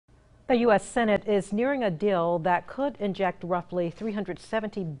The U.S. Senate is nearing a deal that could inject roughly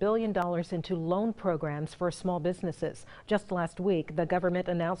 $370 billion into loan programs for small businesses. Just last week, the government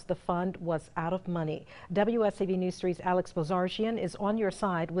announced the fund was out of money. WSAV News 3's Alex Bozargian is on your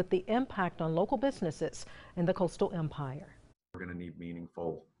side with the impact on local businesses in the Coastal Empire. We're going to need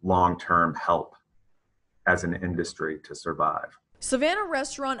meaningful long-term help as an industry to survive. Savannah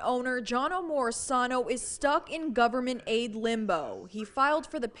restaurant owner John Amorisano is stuck in government aid limbo. He filed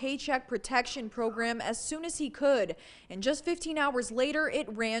for the Paycheck Protection Program as soon as he could, and just 15 hours later, it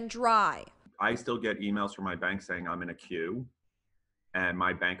ran dry. I still get emails from my bank saying I'm in a queue, and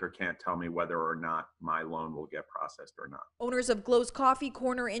my banker can't tell me whether or not my loan will get processed or not. Owners of Glow's Coffee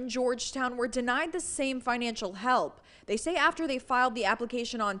Corner in Georgetown were denied the same financial help. They say after they filed the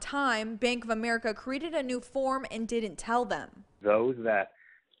application on time, Bank of America created a new form and didn't tell them. Those that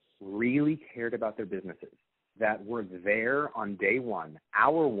really cared about their businesses, that were there on day one,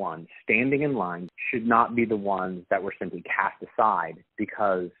 hour one, standing in line, should not be the ones that were simply cast aside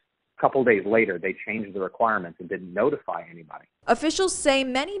because a couple days later they changed the requirements and didn't notify anybody. Officials say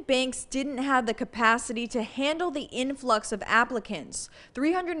many banks didn't have the capacity to handle the influx of applicants.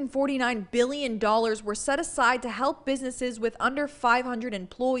 $349 billion were set aside to help businesses with under 500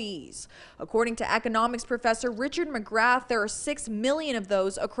 employees. According to economics professor Richard McGrath, there are 6 million of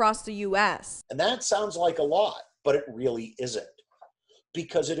those across the U.S. And that sounds like a lot, but it really isn't,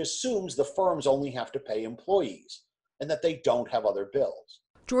 because it assumes the firms only have to pay employees and that they don't have other bills.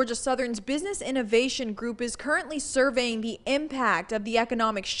 Georgia Southern's Business Innovation Group is currently surveying the impact of the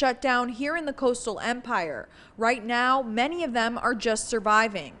economic shutdown here in the Coastal Empire. Right now, many of them are just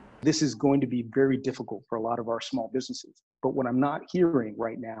surviving. This is going to be very difficult for a lot of our small businesses. But what I'm not hearing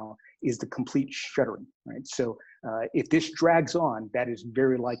right now is the complete shuttering. Right? So if this drags on, that is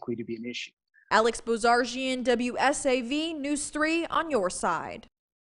very likely to be an issue. Alex Bozargian, WSAV News 3 on your side.